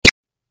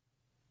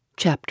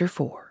Chapter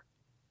 4.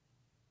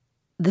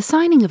 The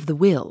signing of the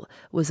will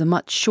was a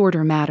much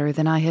shorter matter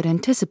than I had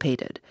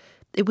anticipated.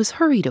 It was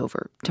hurried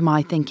over, to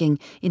my thinking,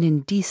 in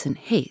indecent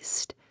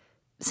haste.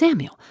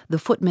 Samuel, the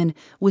footman,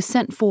 was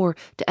sent for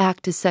to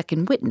act as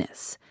second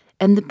witness,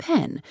 and the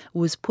pen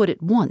was put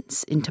at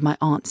once into my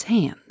aunt's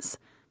hands.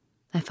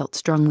 I felt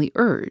strongly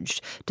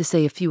urged to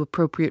say a few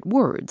appropriate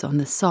words on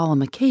this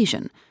solemn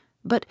occasion,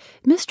 but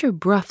Mr.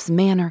 Bruff's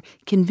manner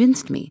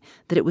convinced me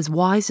that it was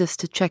wisest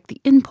to check the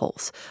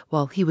impulse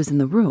while he was in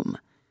the room.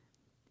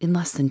 In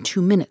less than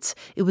 2 minutes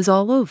it was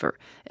all over,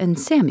 and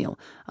Samuel,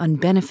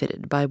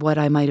 unbenefited by what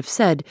I might have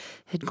said,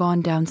 had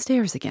gone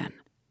downstairs again.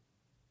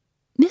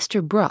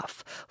 Mr.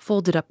 Bruff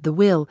folded up the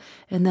will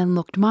and then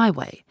looked my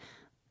way,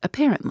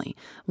 apparently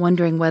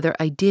wondering whether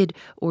I did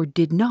or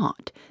did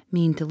not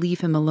mean to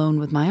leave him alone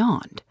with my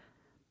aunt.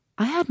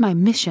 I had my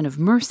mission of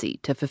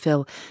mercy to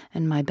fulfill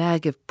and my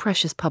bag of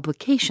precious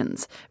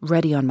publications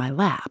ready on my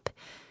lap.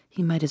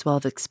 He might as well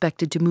have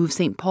expected to move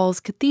St. Paul's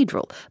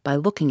Cathedral by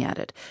looking at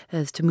it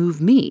as to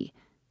move me.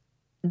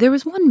 There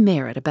was one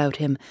merit about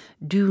him,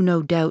 due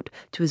no doubt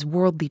to his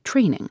worldly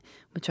training,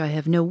 which I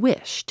have no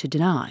wish to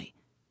deny.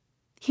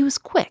 He was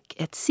quick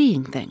at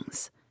seeing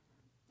things.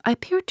 I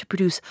appeared to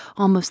produce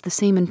almost the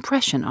same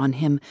impression on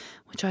him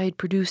which I had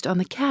produced on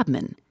the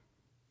cabman.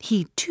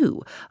 He,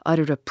 too,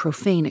 uttered a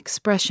profane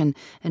expression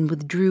and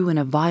withdrew in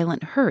a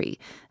violent hurry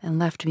and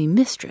left me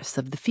mistress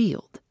of the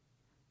field.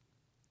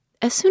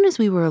 As soon as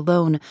we were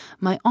alone,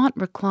 my aunt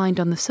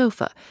reclined on the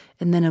sofa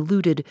and then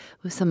alluded,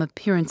 with some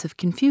appearance of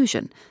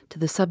confusion, to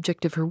the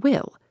subject of her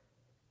will.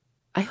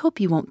 "I hope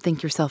you won't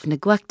think yourself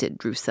neglected,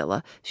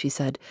 Drusilla," she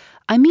said.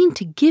 "I mean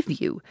to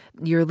give you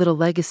your little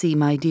legacy,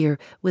 my dear,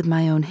 with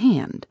my own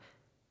hand."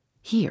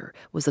 Here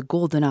was a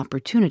golden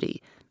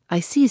opportunity. I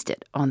seized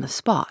it on the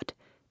spot.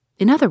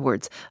 In other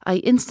words, I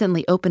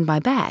instantly opened my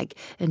bag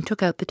and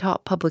took out the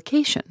top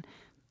publication.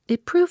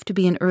 It proved to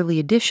be an early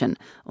edition,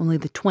 only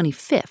the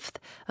 25th,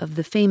 of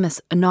the famous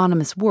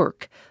anonymous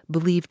work,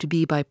 believed to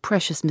be by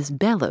precious Miss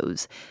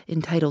Bellows,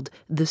 entitled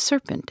The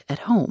Serpent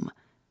at Home.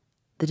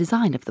 The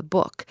design of the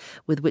book,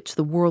 with which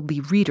the worldly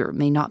reader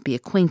may not be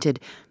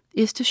acquainted,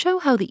 is to show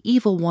how the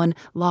evil one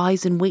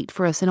lies in wait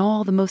for us in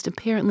all the most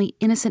apparently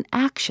innocent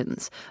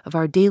actions of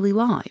our daily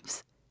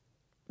lives.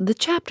 The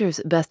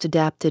chapters best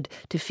adapted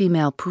to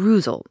female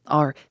perusal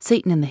are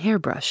Satan in the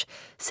Hairbrush,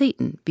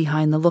 Satan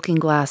behind the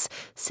looking-glass,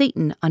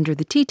 Satan under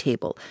the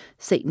tea-table,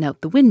 Satan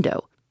out the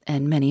window,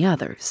 and many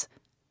others.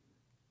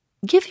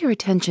 Give your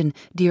attention,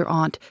 dear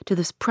aunt, to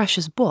this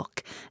precious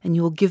book, and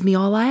you will give me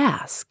all I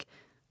ask.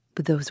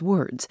 With those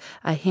words,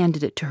 I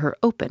handed it to her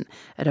open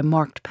at a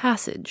marked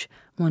passage,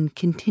 one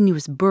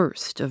continuous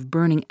burst of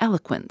burning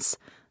eloquence.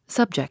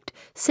 Subject,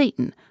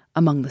 Satan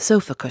among the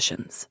sofa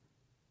cushions.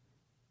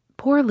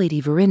 Poor Lady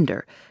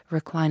Verinder,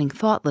 reclining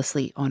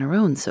thoughtlessly on her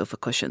own sofa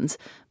cushions,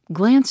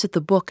 glanced at the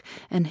book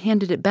and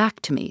handed it back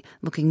to me,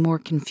 looking more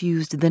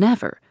confused than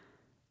ever.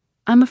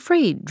 "I'm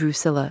afraid,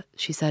 Drusilla,"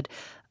 she said,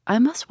 "I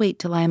must wait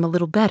till I am a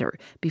little better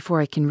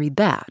before I can read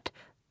that.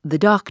 The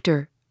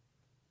doctor—"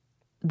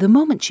 The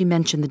moment she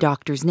mentioned the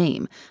doctor's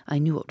name, I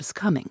knew what was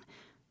coming.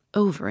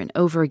 Over and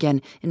over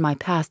again in my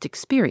past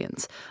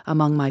experience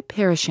among my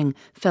perishing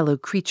fellow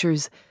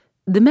creatures,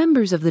 the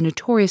members of the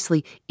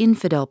notoriously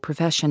infidel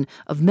profession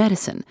of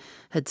medicine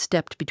had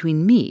stepped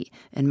between me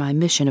and my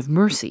mission of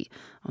mercy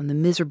on the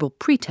miserable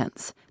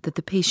pretense that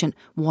the patient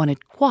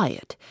wanted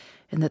quiet,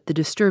 and that the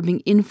disturbing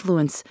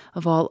influence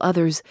of all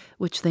others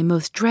which they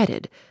most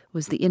dreaded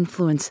was the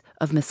influence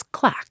of Miss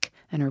Clack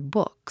and her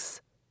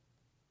books.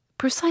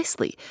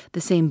 Precisely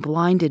the same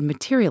blinded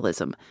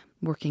materialism,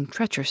 working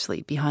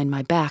treacherously behind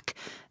my back,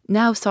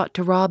 now sought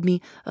to rob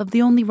me of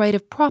the only right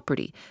of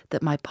property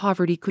that my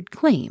poverty could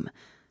claim,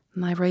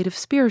 my right of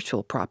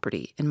spiritual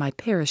property in my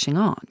perishing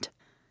aunt.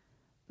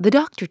 "The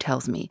doctor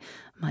tells me,"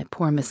 my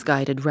poor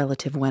misguided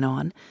relative went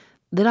on,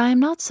 "that I am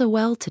not so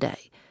well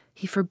today.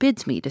 He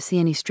forbids me to see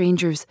any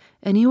strangers,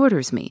 and he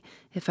orders me,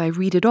 if I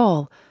read at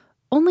all,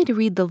 only to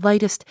read the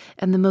lightest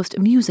and the most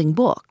amusing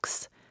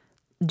books.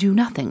 Do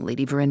nothing,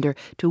 Lady Verinder,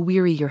 to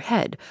weary your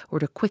head or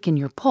to quicken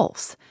your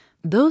pulse.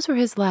 Those were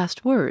his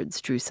last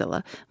words,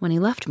 Drusilla, when he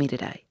left me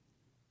today."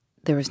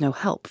 There was no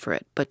help for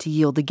it but to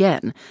yield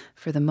again,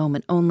 for the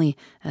moment only,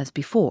 as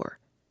before.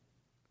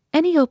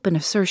 Any open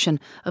assertion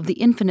of the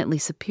infinitely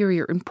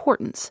superior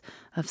importance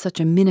of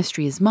such a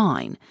ministry as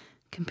mine,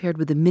 compared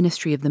with the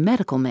ministry of the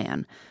medical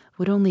man,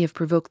 would only have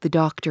provoked the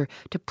doctor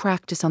to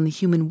practice on the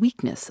human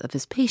weakness of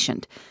his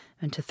patient,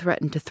 and to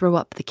threaten to throw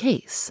up the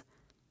case.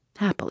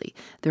 Happily,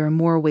 there are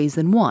more ways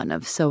than one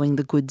of sowing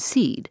the good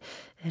seed,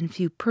 and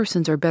few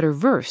persons are better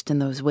versed in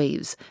those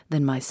ways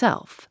than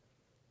myself.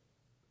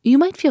 "You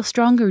might feel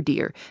stronger,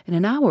 dear, in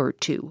an hour or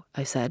two,"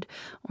 I said,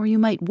 "or you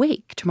might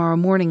wake tomorrow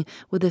morning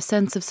with a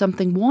sense of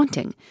something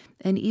wanting,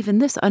 and even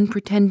this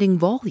unpretending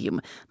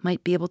volume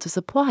might be able to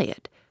supply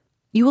it.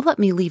 You will let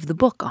me leave the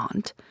book,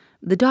 aunt?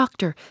 The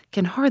doctor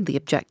can hardly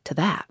object to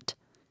that."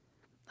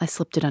 I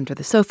slipped it under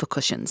the sofa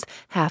cushions,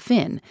 half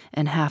in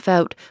and half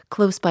out,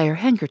 close by her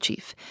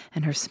handkerchief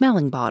and her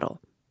smelling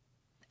bottle.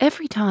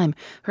 Every time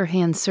her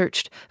hand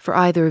searched for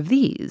either of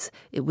these,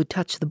 it would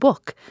touch the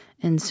book,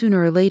 and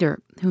sooner or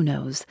later, who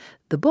knows,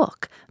 the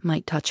book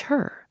might touch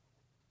her.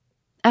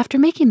 After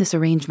making this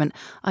arrangement,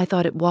 I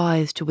thought it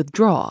wise to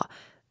withdraw.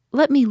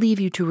 "Let me leave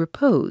you to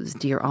repose,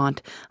 dear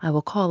aunt. I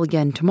will call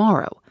again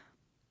tomorrow."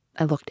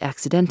 I looked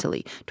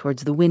accidentally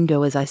towards the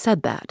window as I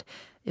said that.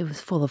 It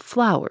was full of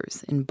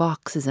flowers in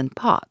boxes and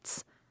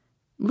pots.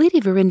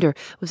 Lady Verinder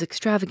was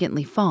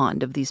extravagantly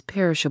fond of these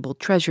perishable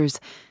treasures,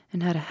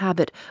 and had a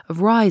habit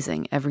of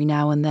rising every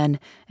now and then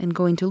and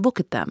going to look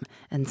at them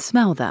and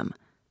smell them.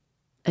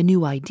 A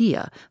new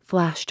idea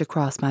flashed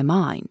across my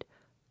mind.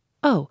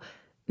 "Oh,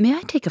 may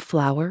I take a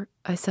flower?"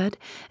 I said,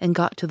 and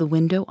got to the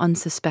window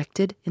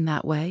unsuspected in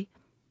that way.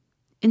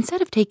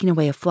 Instead of taking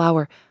away a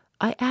flower,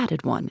 I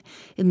added one,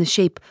 in the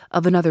shape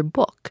of another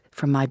book,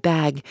 from my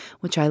bag,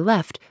 which I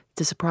left,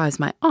 to surprise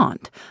my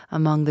aunt,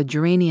 among the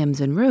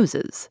geraniums and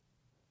roses.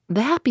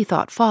 The happy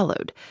thought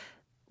followed.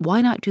 Why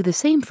not do the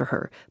same for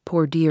her,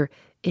 poor dear,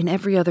 in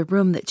every other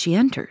room that she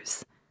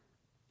enters?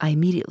 I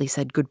immediately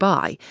said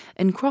goodbye,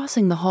 and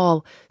crossing the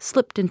hall,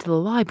 slipped into the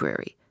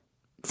library.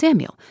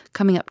 Samuel,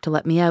 coming up to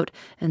let me out,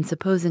 and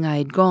supposing I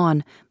had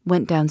gone,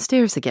 went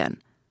downstairs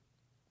again.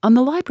 On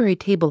the library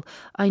table,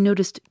 I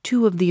noticed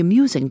 2 of the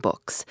amusing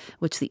books,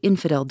 which the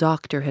infidel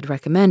doctor had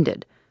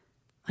recommended.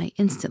 I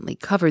instantly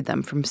covered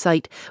them from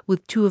sight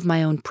with 2 of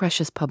my own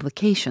precious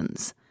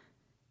publications.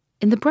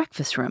 In the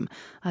breakfast room,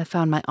 I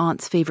found my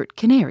aunt's favorite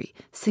canary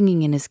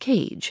singing in his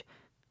cage.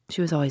 She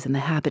was always in the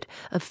habit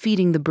of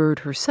feeding the bird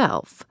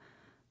herself.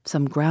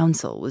 Some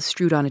groundsel was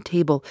strewed on a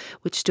table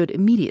which stood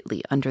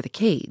immediately under the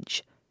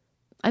cage.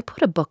 I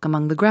put a book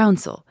among the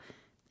groundsel.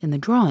 In the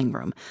drawing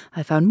room,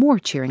 I found more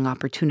cheering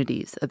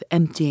opportunities of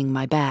emptying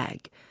my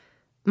bag.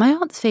 My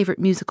aunt's favorite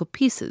musical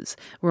pieces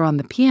were on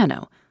the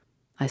piano.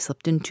 I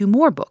slipped in 2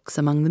 more books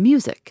among the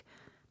music.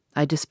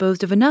 I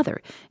disposed of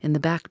another in the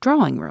back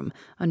drawing room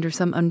under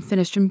some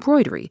unfinished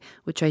embroidery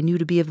which I knew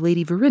to be of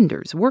Lady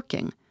Verinder's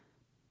working.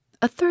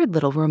 A third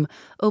little room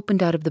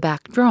opened out of the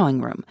back drawing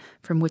room,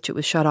 from which it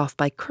was shut off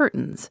by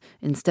curtains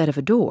instead of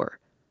a door.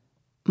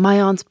 My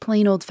aunt's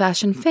plain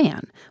old-fashioned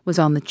fan was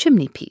on the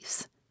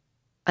chimney-piece.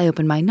 I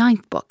opened my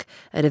 9th book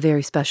at a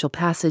very special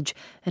passage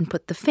and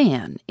put the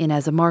fan in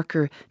as a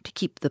marker to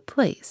keep the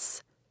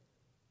place.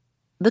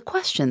 The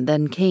question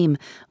then came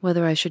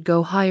whether I should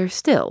go higher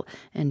still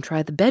and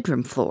try the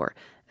bedroom floor,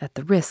 at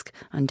the risk,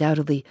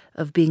 undoubtedly,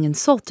 of being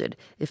insulted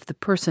if the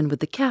person with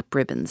the cap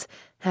ribbons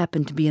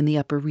happened to be in the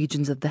upper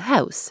regions of the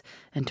house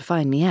and to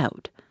find me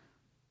out.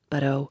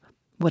 But oh,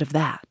 what of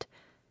that?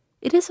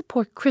 It is a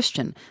poor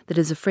Christian that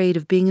is afraid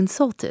of being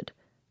insulted.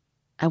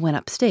 I went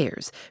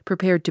upstairs,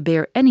 prepared to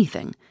bear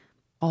anything.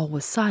 All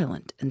was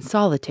silent and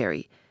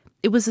solitary.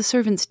 It was the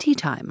servants' tea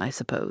time, I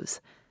suppose.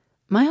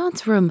 My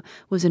aunt's room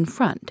was in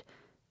front.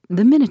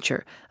 The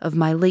miniature of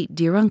my late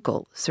dear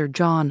uncle, Sir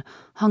John,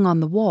 hung on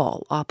the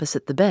wall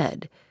opposite the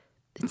bed.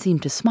 It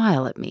seemed to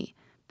smile at me.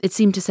 It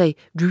seemed to say,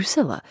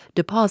 "Drusilla,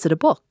 deposit a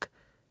book."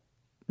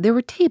 There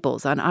were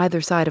tables on either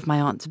side of my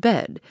aunt's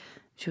bed.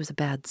 She was a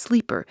bad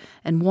sleeper,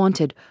 and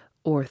wanted,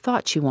 or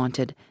thought she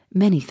wanted,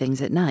 many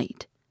things at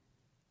night.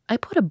 I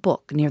put a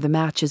book near the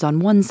matches on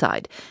one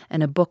side,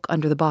 and a book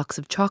under the box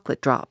of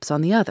chocolate drops on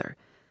the other.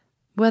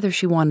 Whether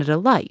she wanted a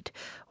light,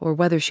 or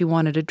whether she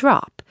wanted a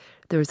drop,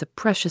 there was a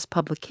precious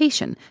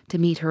publication to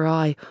meet her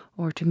eye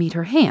or to meet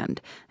her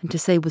hand, and to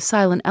say with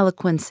silent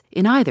eloquence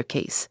in either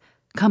case,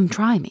 "Come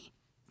try me,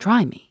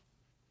 try me."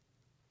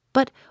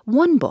 But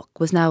one book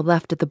was now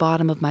left at the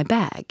bottom of my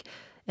bag,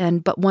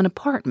 and but one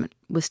apartment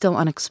was still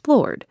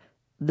unexplored,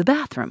 the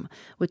bathroom,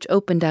 which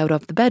opened out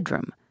of the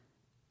bedroom.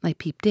 I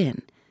peeped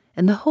in,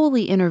 and the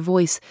holy inner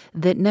voice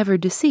that never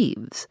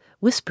deceives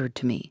whispered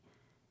to me,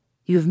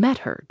 "You have met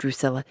her,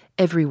 Drusilla,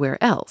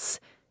 everywhere else.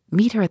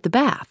 Meet her at the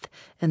bath,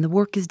 and the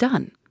work is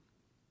done."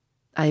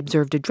 I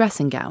observed a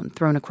dressing-gown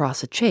thrown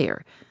across a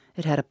chair.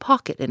 It had a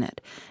pocket in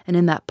it, and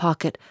in that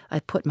pocket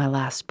I put my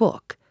last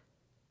book.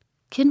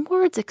 Can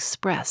words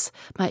express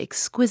my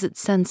exquisite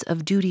sense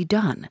of duty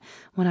done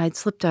when I had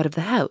slipped out of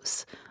the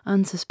house,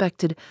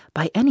 unsuspected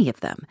by any of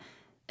them,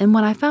 and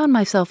when I found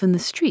myself in the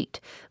street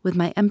with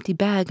my empty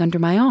bag under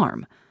my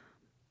arm?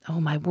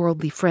 Oh, my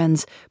worldly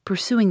friends,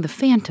 pursuing the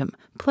phantom,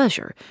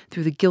 pleasure,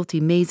 through the guilty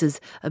mazes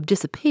of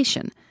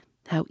dissipation,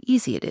 how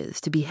easy it is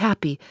to be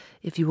happy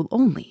if you will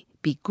only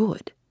be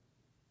good.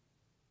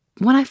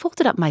 When I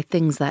folded up my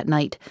things that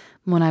night,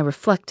 when I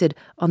reflected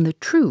on the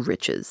true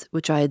riches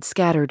which I had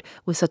scattered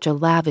with such a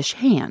lavish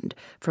hand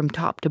from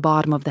top to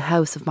bottom of the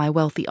house of my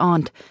wealthy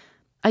aunt,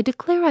 I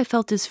declare I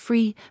felt as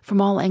free from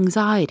all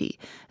anxiety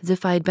as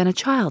if I had been a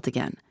child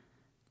again.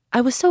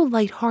 I was so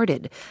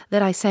light-hearted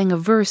that I sang a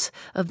verse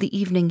of the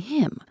evening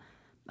hymn.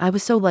 I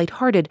was so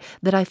light-hearted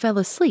that I fell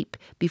asleep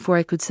before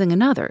I could sing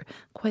another,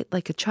 quite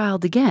like a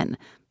child again,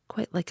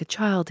 quite like a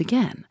child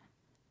again.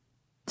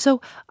 So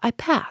I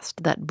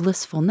passed that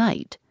blissful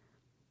night.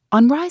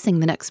 On rising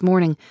the next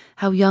morning,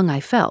 how young I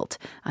felt,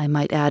 I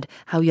might add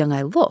how young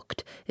I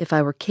looked, if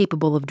I were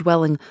capable of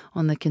dwelling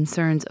on the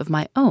concerns of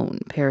my own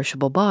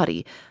perishable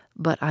body,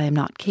 but I am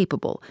not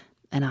capable,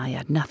 and I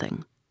had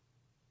nothing.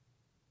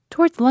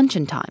 Towards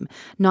luncheon time,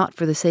 not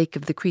for the sake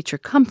of the creature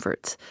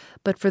comforts,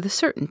 but for the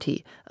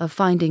certainty of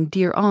finding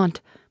dear aunt,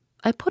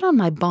 I put on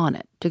my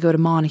bonnet to go to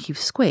Montague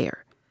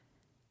Square.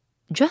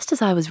 Just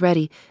as I was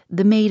ready,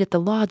 the maid at the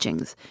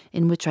lodgings,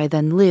 in which I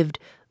then lived,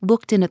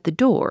 looked in at the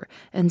door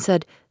and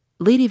said,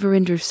 "Lady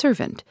Verinder's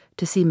servant,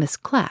 to see Miss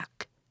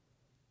Clack."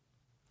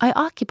 I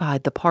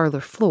occupied the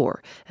parlour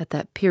floor at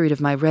that period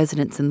of my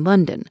residence in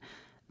London.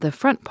 The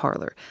front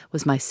parlour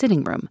was my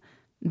sitting room,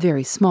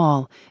 very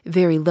small,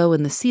 very low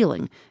in the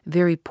ceiling,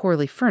 very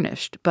poorly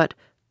furnished, but,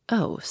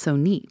 oh, so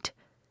neat.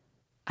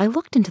 I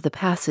looked into the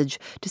passage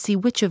to see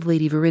which of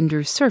Lady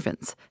Verinder's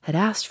servants had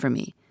asked for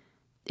me.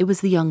 It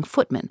was the young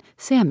footman,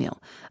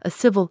 Samuel, a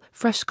civil,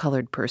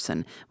 fresh-coloured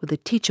person, with a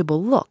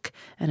teachable look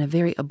and a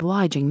very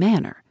obliging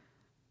manner.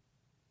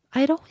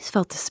 I had always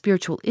felt a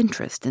spiritual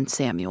interest in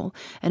Samuel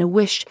and a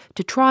wish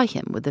to try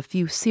him with a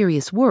few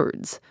serious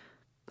words.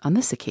 On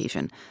this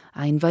occasion,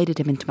 I invited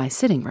him into my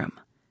sitting room.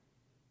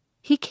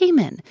 He came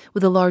in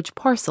with a large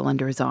parcel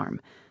under his arm.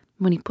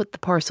 When he put the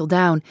parcel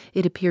down,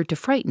 it appeared to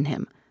frighten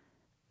him.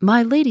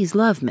 "My lady's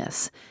love,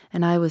 miss,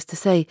 and I was to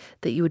say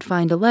that you would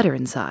find a letter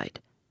inside."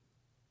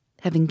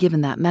 Having given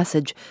that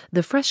message,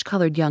 the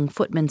fresh-coloured young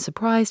footman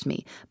surprised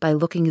me by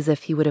looking as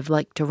if he would have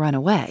liked to run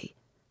away.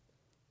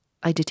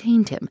 I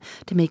detained him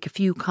to make a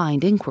few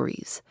kind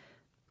inquiries.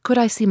 Could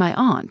I see my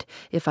aunt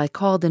if I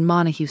called in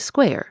Montague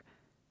Square?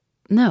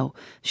 No,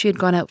 she had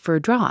gone out for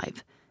a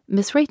drive.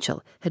 Miss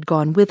Rachel had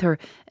gone with her,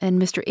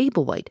 and Mr.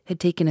 Ablewhite had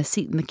taken a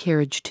seat in the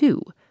carriage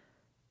too.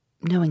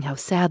 Knowing how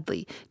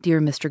sadly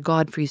dear Mr.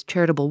 Godfrey's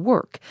charitable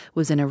work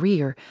was in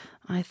arrear,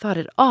 I thought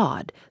it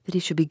odd that he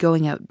should be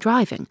going out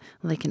driving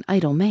like an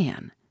idle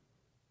man.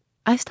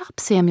 I stopped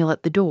Samuel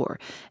at the door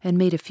and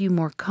made a few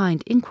more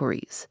kind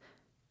inquiries.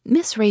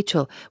 Miss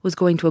Rachel was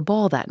going to a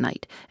ball that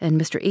night, and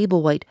Mr.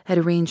 Ablewhite had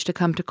arranged to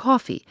come to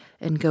coffee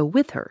and go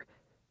with her.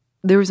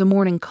 There was a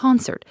morning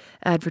concert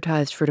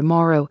advertised for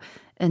tomorrow,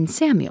 and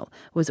Samuel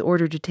was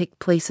ordered to take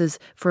places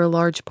for a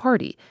large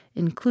party,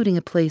 including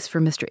a place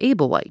for Mr.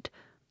 Ablewhite.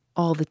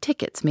 "All the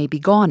tickets may be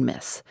gone,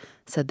 miss,"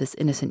 said this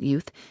innocent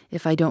youth,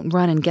 "if I don't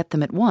run and get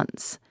them at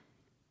once."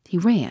 He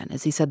ran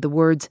as he said the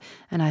words,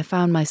 and I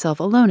found myself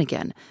alone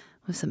again,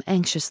 with some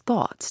anxious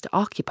thoughts to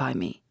occupy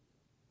me.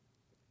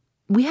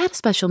 We had a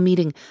special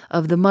meeting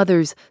of the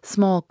Mothers'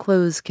 Small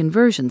Clothes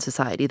Conversion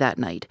Society that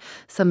night,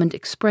 summoned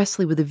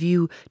expressly with a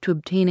view to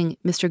obtaining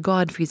Mr.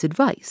 Godfrey's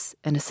advice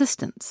and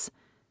assistance.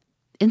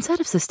 Instead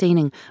of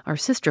sustaining our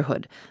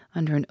sisterhood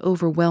under an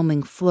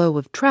overwhelming flow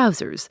of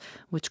trousers,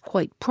 which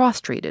quite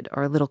prostrated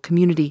our little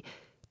community,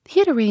 he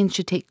had arranged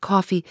to take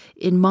coffee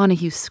in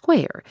Montague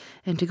Square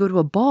and to go to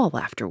a ball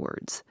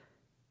afterwards.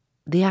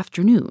 The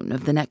afternoon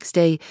of the next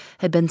day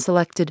had been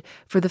selected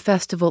for the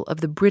festival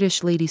of the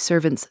British Lady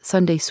Servants'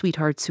 Sunday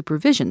Sweetheart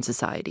Supervision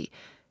Society.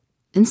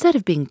 Instead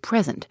of being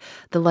present,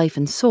 the life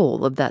and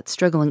soul of that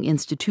struggling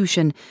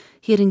institution,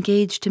 he had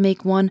engaged to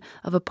make one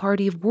of a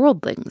party of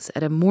worldlings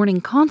at a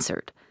morning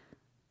concert.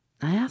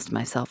 I asked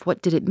myself,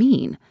 what did it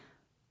mean?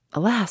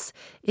 Alas,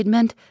 it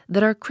meant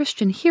that our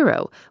Christian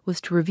hero was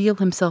to reveal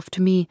himself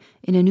to me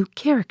in a new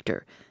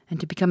character, and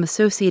to become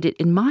associated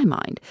in my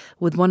mind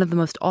with one of the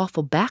most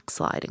awful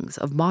backslidings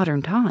of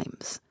modern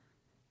times.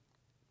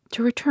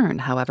 To return,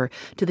 however,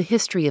 to the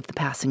history of the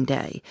passing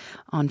day,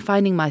 on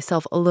finding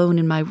myself alone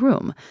in my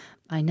room,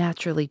 I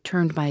naturally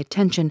turned my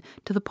attention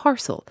to the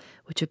parcel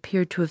which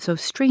appeared to have so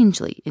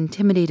strangely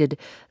intimidated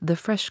the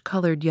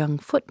fresh-coloured young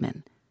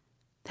footman.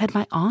 Had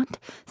my aunt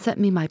sent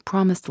me my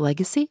promised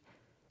legacy?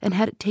 And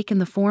had it taken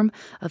the form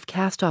of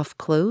cast-off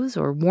clothes,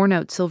 or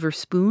worn-out silver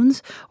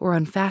spoons, or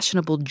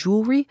unfashionable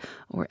jewelry,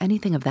 or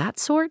anything of that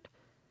sort?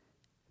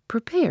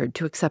 Prepared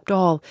to accept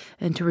all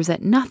and to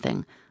resent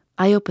nothing,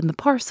 I opened the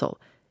parcel,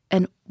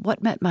 and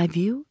what met my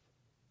view?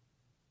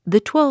 The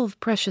 12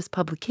 precious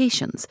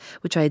publications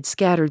which I had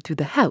scattered through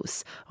the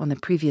house on the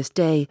previous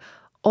day,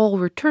 all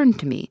returned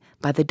to me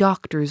by the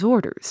doctor's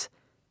orders.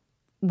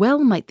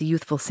 Well might the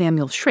youthful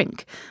Samuel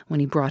shrink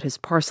when he brought his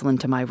parcel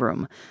into my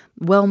room.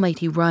 Well might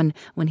he run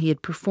when he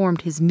had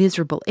performed his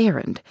miserable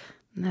errand.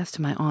 As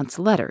to my aunt's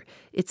letter,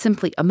 it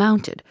simply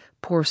amounted,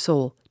 poor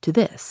soul, to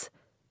this,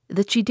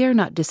 that she dare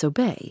not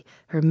disobey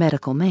her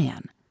medical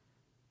man.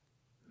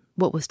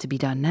 What was to be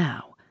done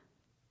now?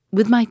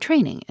 With my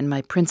training and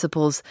my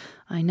principles,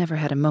 I never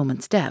had a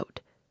moment's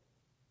doubt.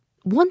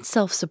 Once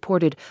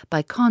self-supported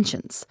by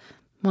conscience,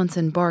 once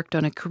embarked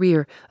on a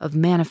career of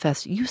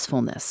manifest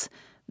usefulness,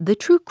 the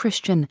true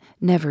Christian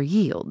never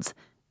yields.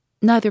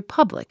 Neither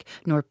public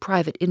nor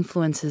private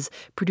influences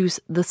produce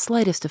the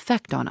slightest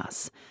effect on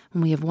us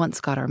when we have once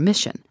got our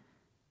mission.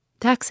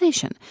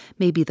 Taxation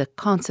may be the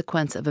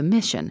consequence of a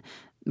mission,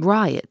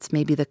 riots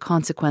may be the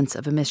consequence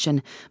of a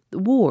mission,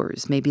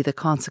 wars may be the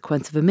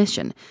consequence of a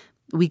mission.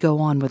 We go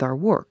on with our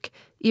work,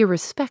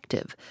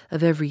 irrespective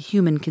of every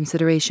human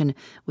consideration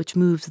which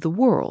moves the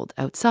world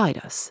outside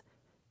us.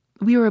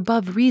 We are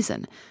above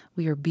reason,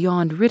 we are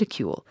beyond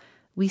ridicule.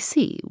 We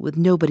see with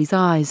nobody's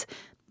eyes,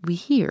 we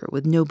hear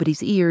with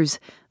nobody's ears,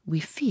 we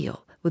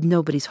feel with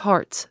nobody's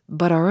hearts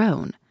but our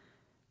own.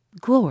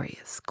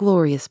 Glorious,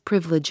 glorious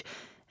privilege,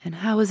 and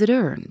how is it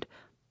earned?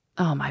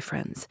 Ah, my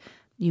friends,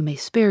 you may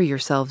spare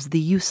yourselves the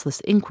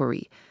useless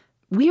inquiry.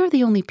 We are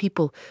the only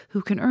people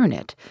who can earn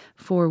it,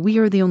 for we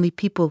are the only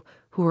people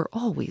who are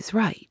always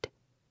right.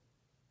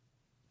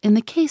 In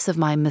the case of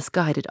my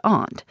misguided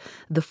aunt,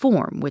 the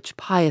form which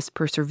pious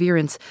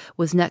perseverance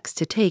was next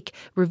to take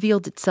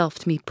revealed itself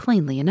to me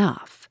plainly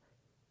enough.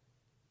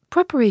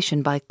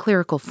 Preparation by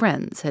clerical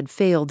friends had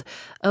failed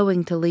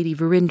owing to Lady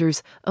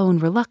Verinder's own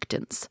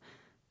reluctance.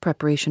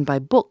 Preparation by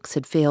books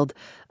had failed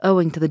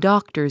owing to the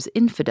doctor's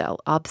infidel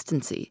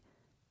obstinacy.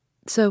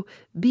 So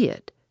be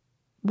it.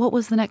 What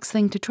was the next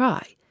thing to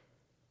try?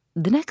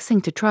 The next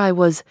thing to try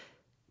was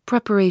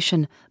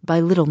preparation by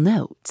little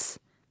notes.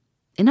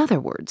 In other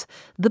words,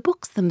 the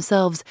books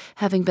themselves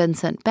having been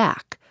sent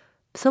back,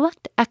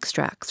 select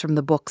extracts from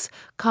the books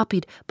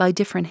copied by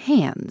different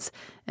hands,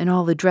 and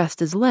all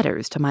addressed as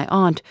letters to my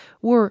aunt,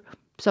 were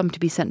some to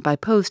be sent by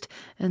post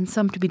and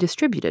some to be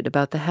distributed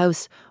about the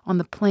house on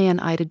the plan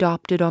I had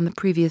adopted on the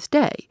previous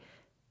day.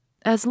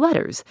 As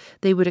letters,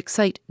 they would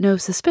excite no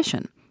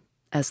suspicion.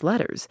 As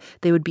letters,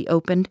 they would be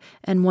opened,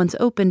 and once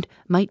opened,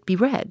 might be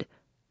read.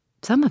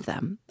 Some of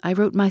them I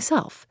wrote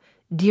myself.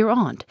 Dear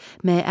Aunt,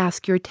 may I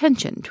ask your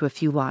attention to a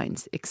few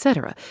lines,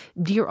 etc.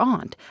 Dear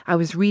Aunt, I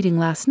was reading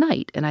last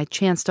night, and I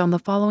chanced on the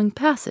following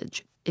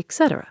passage,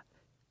 etc.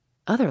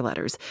 Other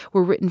letters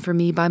were written for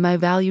me by my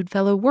valued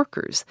fellow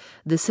workers,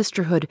 the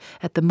sisterhood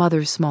at the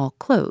Mother's Small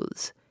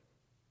Clothes.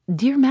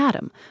 Dear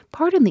Madam,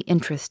 pardon the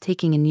interest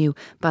taken in you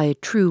by a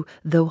true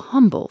though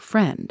humble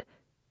friend.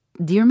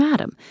 Dear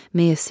Madam,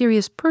 may a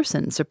serious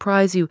person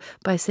surprise you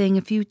by saying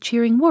a few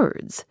cheering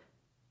words.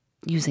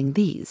 Using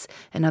these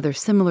and other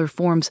similar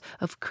forms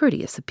of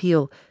courteous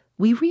appeal,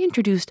 we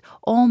reintroduced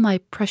all my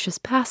precious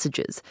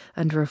passages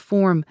under a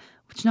form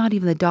which not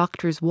even the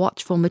doctor's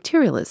watchful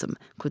materialism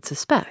could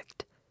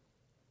suspect.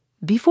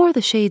 Before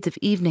the shades of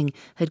evening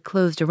had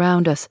closed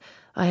around us,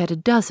 I had a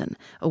dozen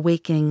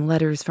awakening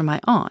letters from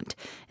my aunt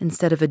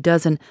instead of a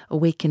dozen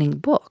awakening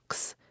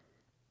books.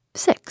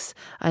 6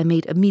 I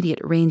made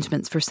immediate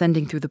arrangements for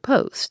sending through the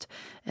post,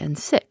 and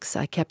 6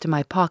 I kept in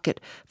my pocket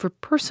for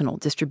personal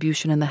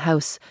distribution in the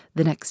house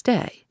the next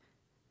day.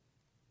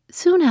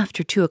 Soon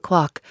after 2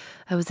 o'clock,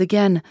 I was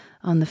again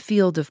on the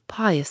field of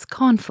pious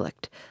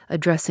conflict,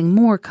 addressing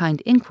more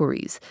kind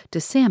inquiries to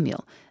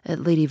Samuel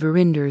at Lady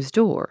Verinder's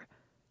door.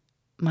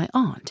 My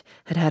aunt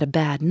had had a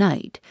bad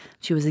night.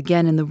 She was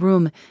again in the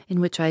room in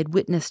which I had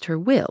witnessed her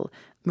will,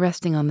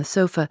 resting on the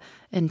sofa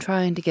and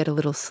trying to get a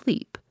little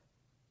sleep.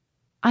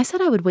 I said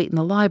I would wait in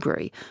the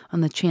library on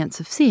the chance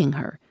of seeing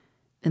her.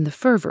 In the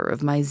fervor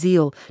of my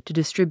zeal to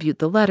distribute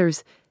the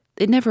letters,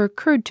 it never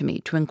occurred to me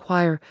to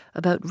inquire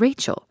about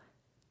Rachel.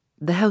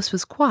 The house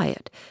was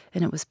quiet,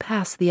 and it was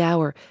past the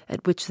hour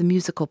at which the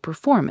musical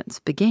performance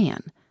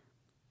began.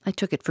 I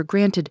took it for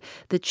granted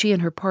that she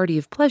and her party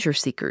of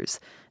pleasure-seekers,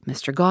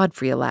 Mr.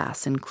 Godfrey,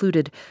 alas,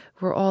 included,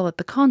 were all at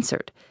the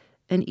concert,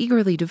 and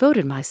eagerly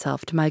devoted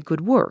myself to my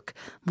good work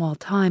while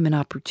time and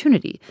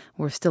opportunity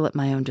were still at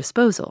my own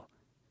disposal.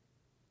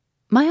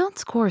 My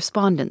aunt's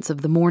correspondence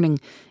of the morning,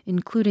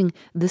 including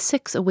the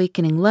 6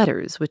 awakening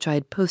letters which I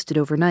had posted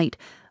overnight,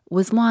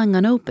 was lying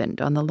unopened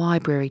on the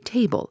library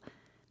table.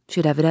 She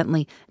had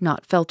evidently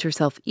not felt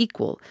herself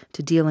equal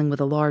to dealing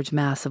with a large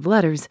mass of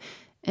letters,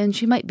 and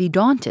she might be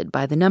daunted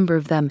by the number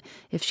of them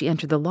if she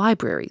entered the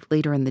library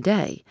later in the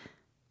day.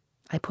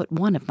 I put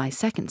one of my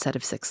second set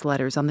of 6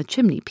 letters on the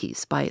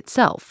chimney-piece by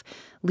itself,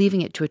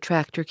 leaving it to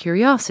attract her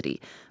curiosity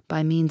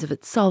by means of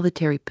its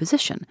solitary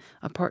position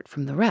apart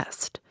from the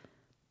rest.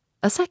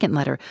 A second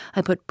letter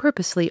I put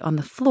purposely on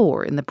the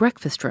floor in the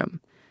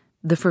breakfast-room.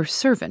 The first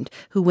servant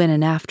who went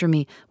in after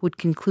me would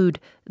conclude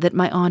that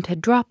my aunt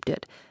had dropped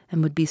it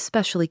and would be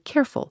specially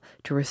careful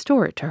to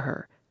restore it to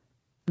her.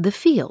 The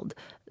field,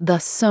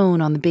 thus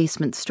sown on the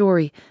basement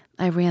story,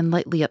 I ran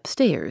lightly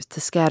upstairs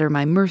to scatter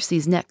my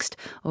mercies next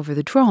over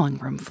the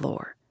drawing-room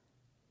floor.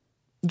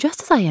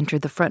 Just as I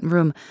entered the front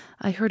room,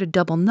 I heard a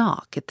double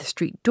knock at the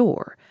street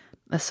door,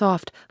 a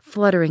soft,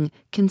 fluttering,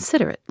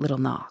 considerate little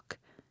knock.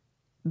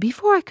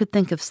 Before I could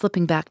think of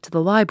slipping back to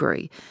the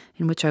library,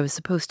 in which I was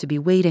supposed to be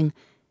waiting,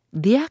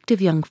 the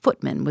active young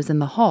footman was in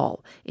the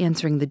hall,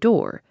 answering the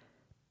door.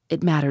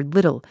 It mattered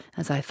little,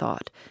 as I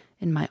thought.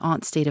 In my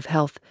aunt's state of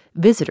health,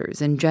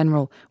 visitors in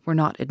general were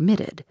not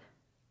admitted.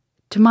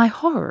 To my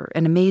horror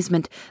and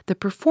amazement, the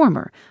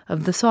performer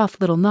of the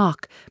soft little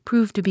knock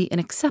proved to be an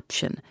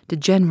exception to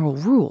general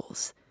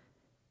rules.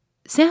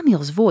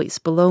 Samuel's voice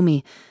below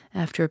me,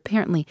 after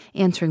apparently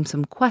answering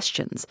some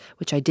questions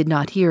which I did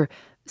not hear,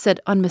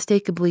 said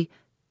unmistakably,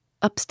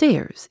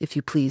 "Upstairs, if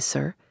you please,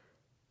 sir."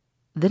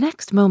 The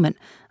next moment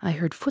I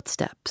heard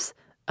footsteps,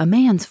 a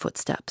man's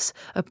footsteps,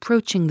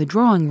 approaching the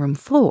drawing-room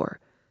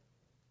floor.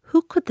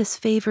 Who could this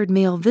favored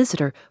male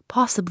visitor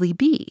possibly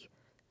be?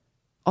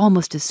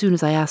 Almost as soon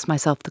as I asked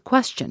myself the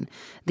question,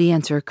 the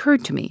answer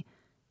occurred to me.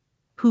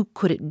 Who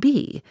could it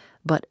be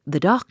but the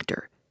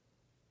doctor?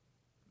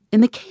 In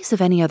the case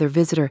of any other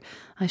visitor,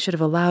 I should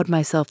have allowed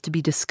myself to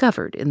be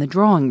discovered in the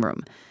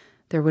drawing-room.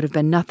 There would have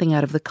been nothing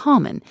out of the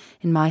common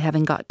in my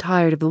having got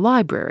tired of the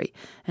library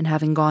and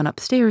having gone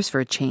upstairs for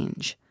a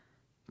change.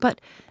 But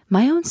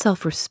my own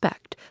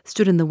self-respect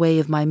stood in the way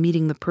of my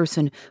meeting the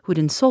person who had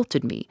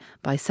insulted me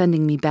by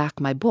sending me back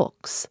my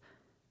books.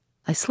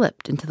 I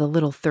slipped into the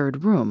little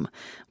third room,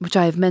 which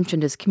I have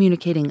mentioned as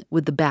communicating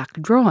with the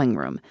back drawing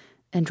room,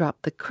 and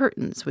dropped the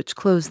curtains which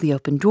closed the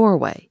open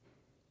doorway.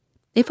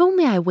 If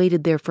only I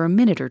waited there for a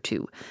minute or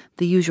two,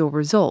 the usual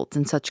result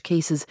in such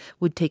cases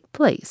would take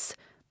place.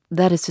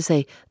 That is to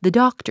say, the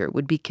doctor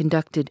would be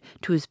conducted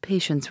to his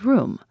patient's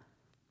room.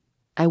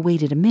 I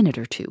waited a minute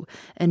or two,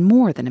 and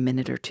more than a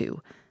minute or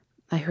two.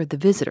 I heard the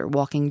visitor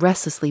walking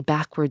restlessly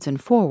backwards and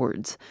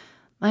forwards.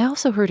 I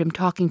also heard him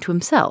talking to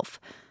himself.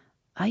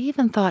 I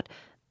even thought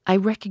I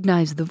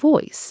recognized the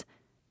voice.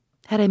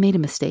 Had I made a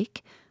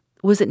mistake?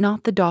 Was it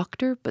not the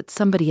doctor, but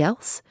somebody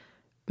else?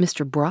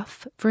 Mr.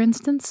 Bruff, for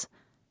instance?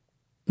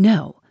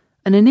 No,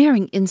 an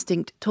unerring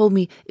instinct told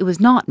me it was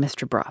not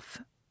Mr.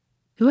 Bruff.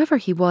 Whoever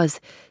he was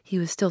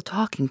still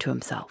talking to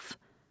himself.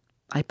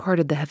 I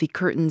parted the heavy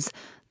curtains,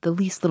 the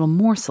least little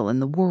morsel in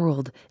the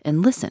world,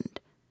 and listened.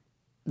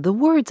 The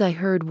words I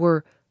heard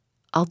were,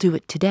 "I'll do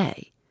it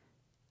today,"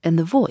 and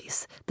the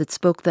voice that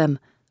spoke them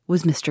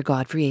was Mr.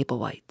 Godfrey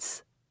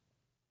Ablewhite's.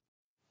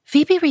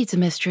 Phoebe Reads a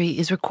Mystery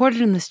is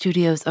recorded in the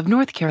studios of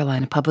North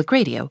Carolina Public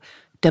Radio,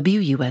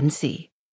 WUNC.